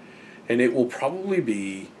feedback. And it will probably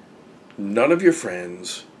be none of your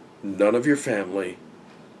friends, none of your family,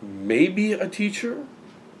 maybe a teacher,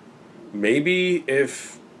 maybe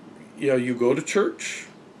if you go to church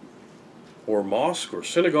or mosque or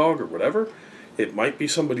synagogue or whatever, it might be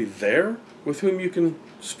somebody there with whom you can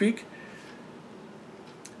speak.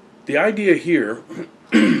 The idea here,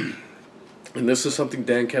 and this is something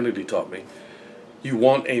Dan Kennedy taught me, you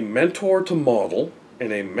want a mentor to model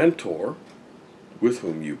and a mentor with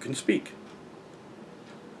whom you can speak.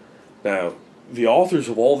 Now, the authors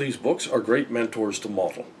of all these books are great mentors to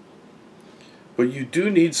model. But you do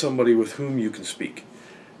need somebody with whom you can speak.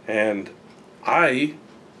 And I,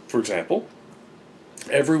 for example,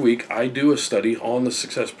 every week I do a study on the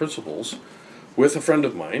success principles with a friend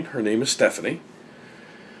of mine. Her name is Stephanie.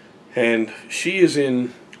 And she is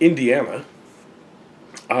in Indiana.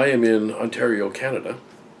 I am in Ontario, Canada.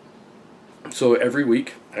 So every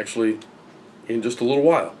week, actually in just a little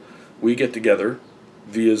while, we get together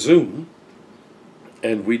via Zoom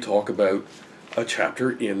and we talk about a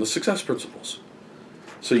chapter in the success principles.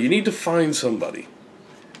 So you need to find somebody.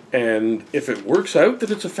 And if it works out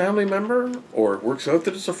that it's a family member or it works out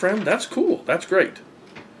that it's a friend, that's cool. That's great.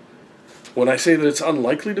 When I say that it's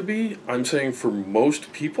unlikely to be, I'm saying for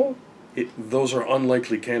most people, those are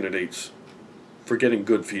unlikely candidates for getting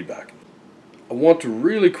good feedback. I want to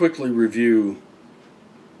really quickly review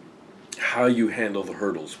how you handle the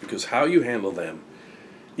hurdles, because how you handle them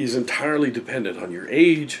is entirely dependent on your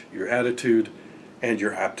age, your attitude, and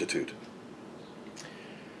your aptitude.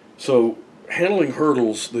 So, handling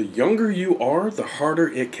hurdles, the younger you are, the harder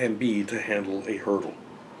it can be to handle a hurdle.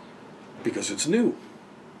 Because it's new.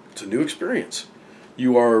 It's a new experience.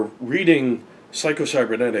 You are reading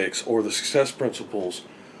Psycho-Cybernetics or the Success Principles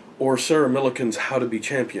or Sarah Millican's How to Be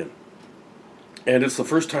Champion. And it's the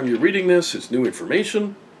first time you're reading this, it's new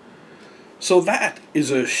information. So that is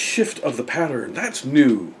a shift of the pattern. That's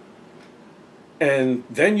new. And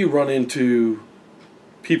then you run into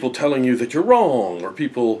people telling you that you're wrong, or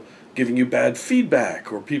people giving you bad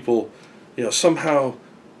feedback, or people, somehow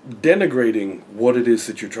denigrating what it is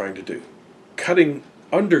that you're trying to do,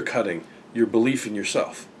 undercutting your belief in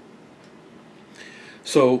yourself.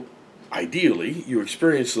 So ideally, you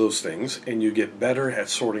experience those things and you get better at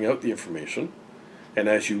sorting out the information. And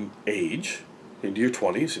as you age into your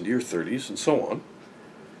 20s, into your 30s, and so on,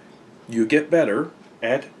 you get better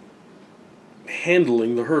at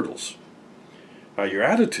handling the hurdles. Now, your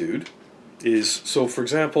attitude is, so for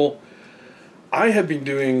example, I have been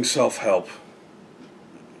doing self-help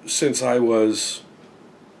since I was,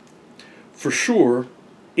 for sure,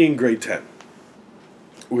 in grade 10,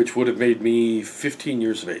 which would have made me 15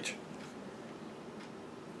 years of age.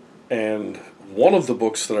 And one of the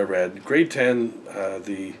books that I read, grade 10,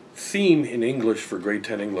 the theme in English for grade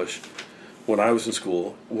 10 English when I was in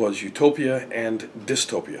school was utopia and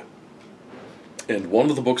dystopia. And one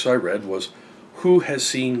of the books I read was Who Has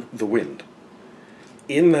Seen the Wind?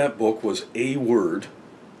 In that book was a word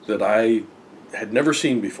that I had never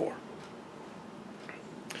seen before.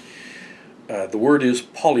 The word is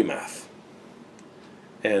polymath.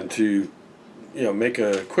 And to make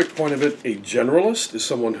a quick point of it, a generalist is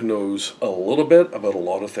someone who knows a little bit about a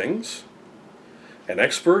lot of things. An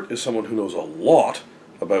expert is someone who knows a lot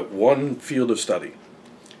about one field of study.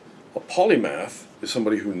 A polymath is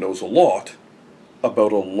somebody who knows a lot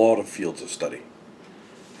about a lot of fields of study.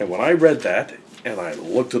 And when I read that, and I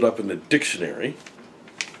looked it up in the dictionary,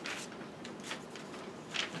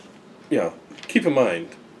 keep in mind,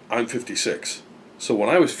 I'm 56. So when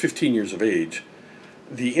I was 15 years of age,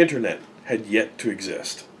 the internet had yet to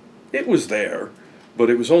exist. It was there, but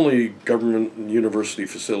it was only government and university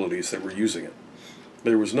facilities that were using it.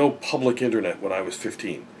 There was no public internet when I was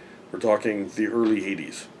 15. We're talking the early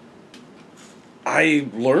 80s. I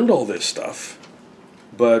learned all this stuff,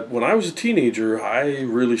 but when I was a teenager, I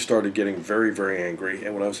really started getting very, very angry,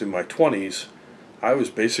 and when I was in my 20s, I was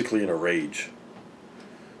basically in a rage.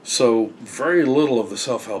 So very little of the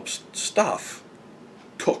self-help stuff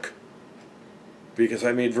took, because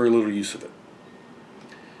I made very little use of it.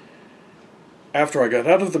 After I got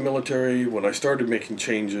out of the military, when I started making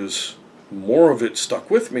changes, more of it stuck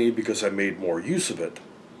with me because I made more use of it.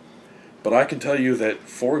 But I can tell you that,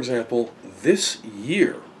 for example, this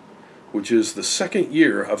year, which is the second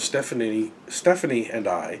year of Stephanie and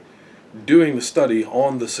I doing the study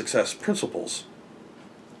on the success principles,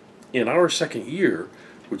 in our second year,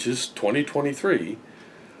 which is 2023,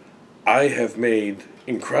 I have made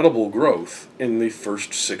incredible growth in the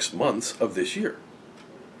first 6 months of this year,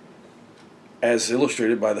 as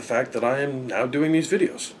illustrated by the fact that I am now doing these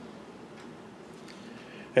videos.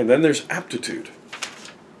 And then there's aptitude,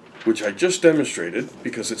 which I just demonstrated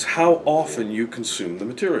because it's how often you consume the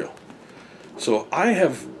material. So I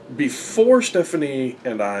have, before Stephanie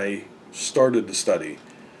and I started the study,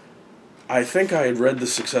 I think I had read the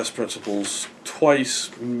success principles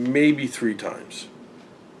twice, maybe 3 times.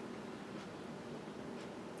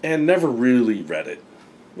 And never really read it.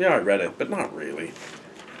 Yeah, I read it, but not really.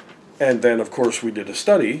 And then, of course, we did a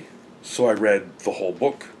study, so I read the whole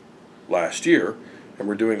book last year, and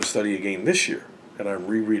we're doing a study again this year, and I'm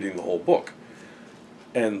rereading the whole book.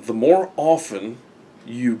 And the more often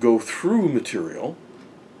you go through material,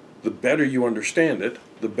 the better you understand it,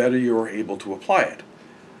 the better you are able to apply it.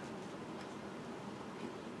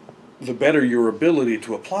 The better your ability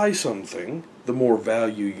to apply something, the more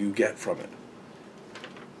value you get from it.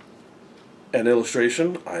 An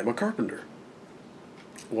illustration, I'm a carpenter.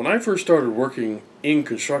 When I first started working in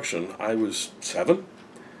construction, I was 7,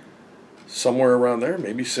 somewhere around there,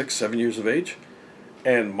 maybe 6, 7 years of age.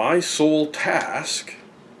 And my sole task,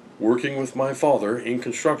 working with my father in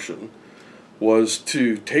construction, was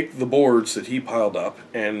to take the boards that he piled up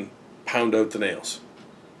and pound out the nails.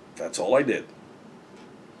 That's all I did.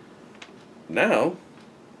 Now,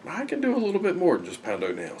 I can do a little bit more than just pound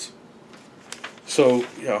out nails. So,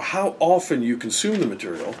 how often you consume the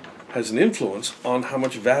material has an influence on how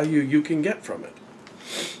much value you can get from it.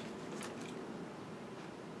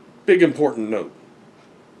 Big important note.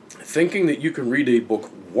 Thinking that you can read a book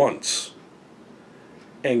once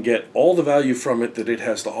and get all the value from it that it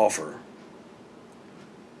has to offer,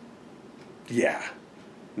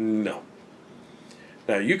 no.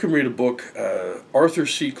 Now, you can read a book, Arthur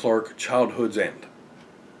C. Clarke, Childhood's End.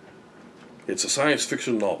 It's a science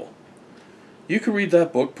fiction novel. You can read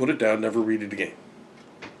that book, put it down, never read it again.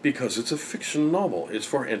 Because it's a fiction novel. It's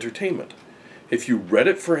for entertainment. If you read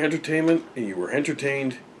it for entertainment and you were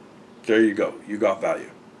entertained, there you go. You got value.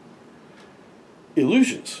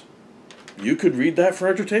 Illusions. You could read that for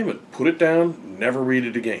entertainment. Put it down, never read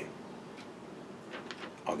it again.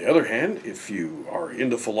 On the other hand, if you are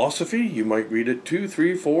into philosophy, you might read it 2,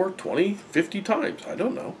 3, 4, 20, 50 times. I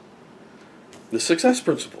don't know. The Success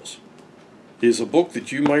Principles is a book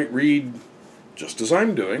that you might read, just as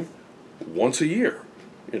I'm doing, once a year,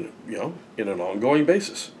 in an ongoing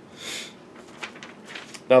basis.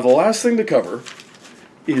 Now, the last thing to cover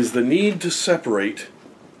is the need to separate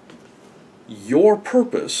your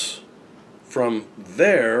purpose from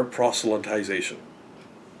their proselytization.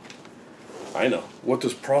 I know. What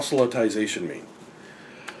does proselytization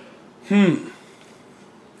mean?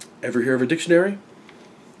 Ever hear of a dictionary?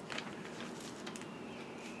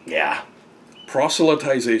 Yeah.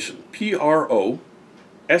 Proselytization. Proselytization.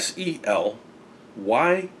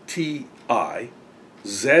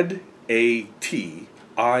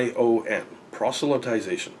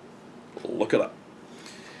 Proselytization. Look it up.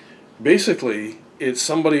 Basically, it's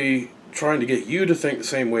somebody trying to get you to think the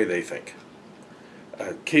same way they think.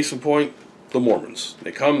 Case in point, the Mormons.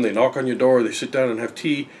 They come, they knock on your door, they sit down and have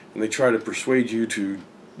tea, and they try to persuade you to,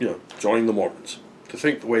 join the Mormons, to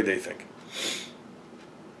think the way they think.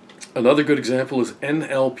 Another good example is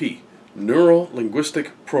NLP, Neuro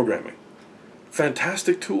Linguistic Programming.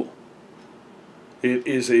 Fantastic tool. It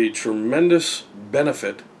is a tremendous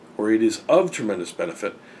benefit, or it is of tremendous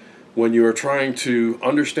benefit, when you are trying to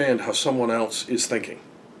understand how someone else is thinking.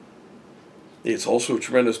 It's also a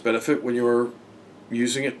tremendous benefit when you're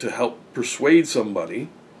using it to help persuade somebody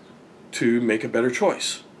to make a better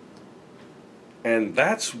choice. And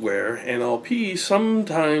that's where NLP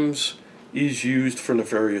sometimes is used for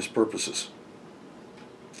nefarious purposes.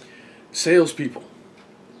 Salespeople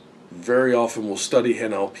very often will study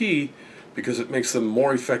NLP because it makes them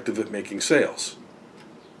more effective at making sales,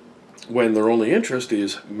 when their only interest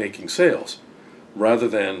is making sales, rather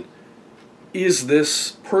than, is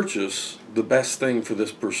this purchase the best thing for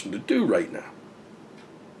this person to do right now?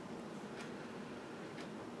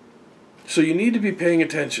 So you need to be paying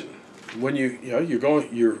attention when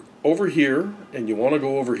you're over here and you want to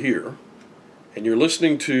go over here, and you're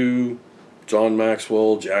listening to John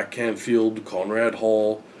Maxwell, Jack Canfield, Conrad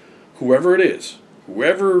Hall, whoever it is,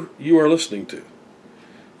 whoever you are listening to.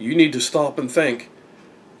 You need to stop and think,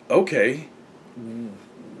 okay,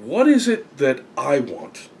 what is it that I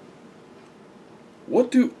want?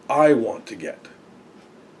 What do I want to get?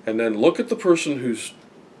 And then look at the person who's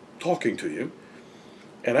talking to you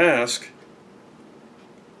and ask,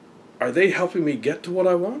 are they helping me get to what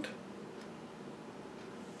I want?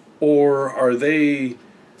 Or are they,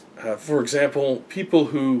 for example, people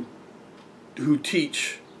who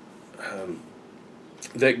teach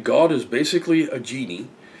that God is basically a genie,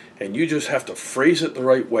 and you just have to phrase it the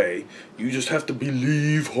right way. You just have to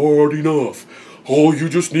believe hard enough. Oh, you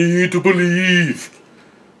just need to believe.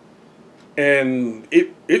 And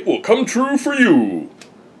it will come true for you.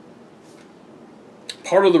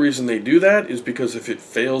 Part of the reason they do that is because if it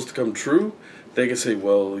fails to come true, they can say,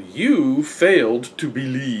 well, you failed to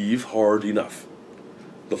believe hard enough.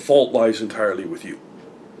 The fault lies entirely with you.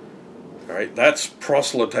 All right, that's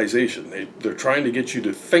proselytization. They're trying to get you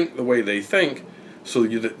to think the way they think, so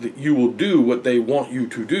that you will do what they want you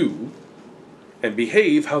to do and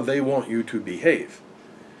behave how they want you to behave.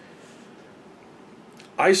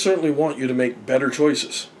 I certainly want you to make better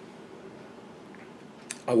choices.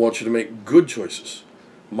 I want you to make good choices.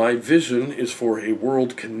 My vision is for a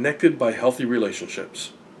world connected by healthy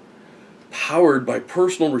relationships, powered by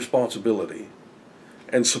personal responsibility,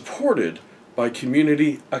 and supported by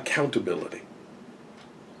community accountability.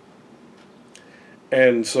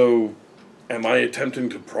 And so, am I attempting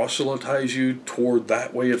to proselytize you toward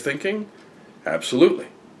that way of thinking? Absolutely.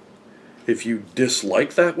 If you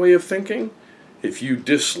dislike that way of thinking, if you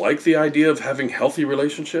dislike the idea of having healthy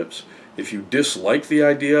relationships, if you dislike the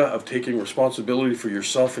idea of taking responsibility for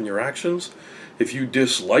yourself and your actions, if you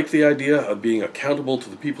dislike the idea of being accountable to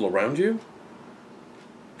the people around you,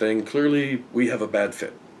 then clearly we have a bad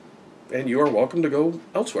fit, and you are welcome to go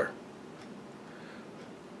elsewhere.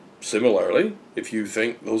 Similarly, if you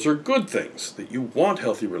think those are good things, that you want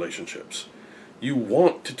healthy relationships, you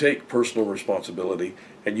want to take personal responsibility,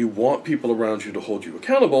 and you want people around you to hold you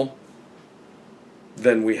accountable,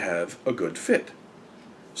 then we have a good fit.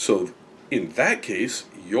 So in that case,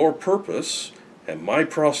 your purpose and my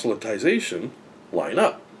proselytization line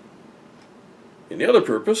up. In the other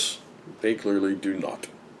purpose, they clearly do not.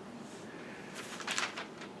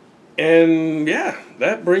 And yeah,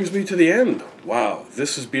 that brings me to the end. Wow,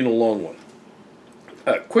 this has been a long one.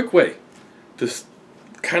 A quick way to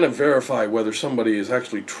kind of verify whether somebody is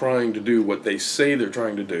actually trying to do what they say they're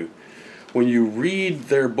trying to do. When you read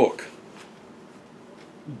their book,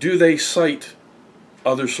 do they cite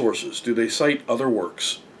other sources? Do they cite other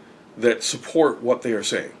works? that support what they are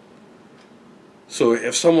saying. So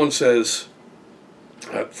if someone says,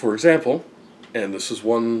 for example, and this is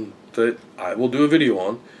one that I will do a video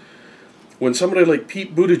on, when somebody like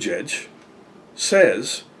Pete Buttigieg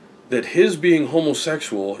says that his being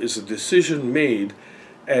homosexual is a decision made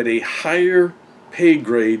at a higher pay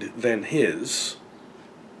grade than his,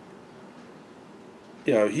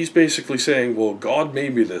 you know, he's basically saying, well, God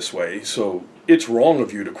made me this way, so it's wrong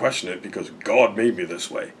of you to question it because God made me this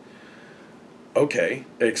way. Okay,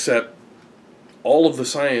 except all of the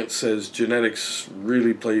science says genetics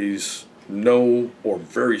really plays no or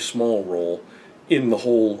very small role in the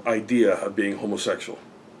whole idea of being homosexual.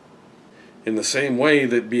 In the same way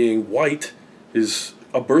that being white is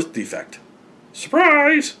a birth defect.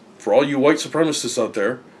 Surprise! For all you white supremacists out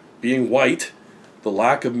there, being white, the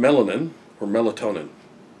lack of melanin, or melanin,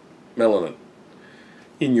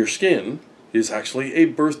 in your skin is actually a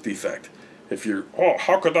birth defect. If you're, oh,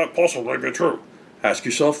 how could that possibly be true? Ask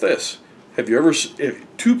yourself this. Have you ever, if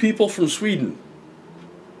two people from Sweden,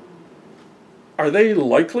 are they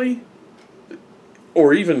likely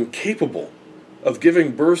or even capable of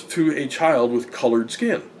giving birth to a child with colored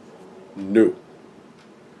skin? No.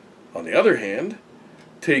 On the other hand,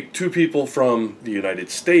 take two people from the United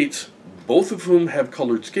States, both of whom have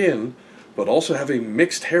colored skin, but also have a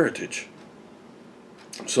mixed heritage.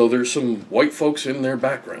 So there's some white folks in their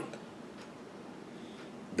background.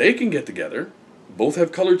 They can get together, both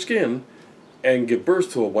have colored skin, and give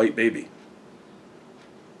birth to a white baby.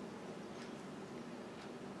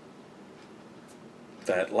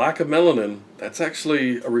 That lack of melanin, that's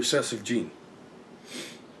actually a recessive gene.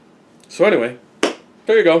 So anyway,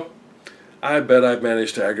 there you go. I bet I've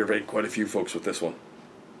managed to aggravate quite a few folks with this one.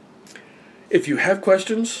 If you have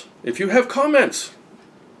questions, if you have comments,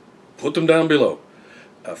 put them down below.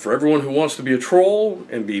 For everyone who wants to be a troll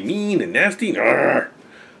and be mean and nasty,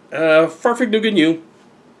 farfig nugan you.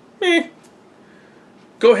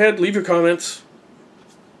 Go ahead, leave your comments.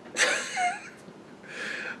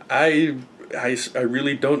 I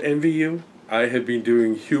really don't envy you. I have been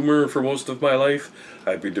doing humor for most of my life.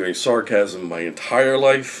 I've been doing sarcasm my entire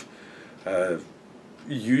life.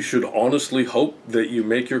 You should honestly hope that you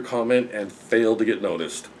make your comment and fail to get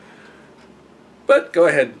noticed. But go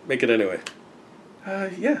ahead, make it anyway.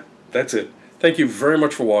 Yeah, that's it. Thank you very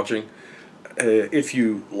much for watching. If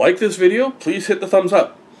you like this video, please hit the thumbs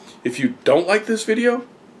up. If you don't like this video,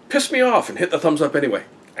 piss me off and hit the thumbs up anyway.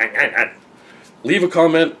 Leave a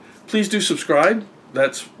comment. Please do subscribe.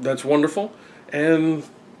 That's wonderful. And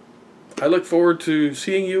I look forward to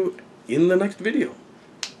seeing you in the next video.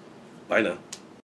 Bye now.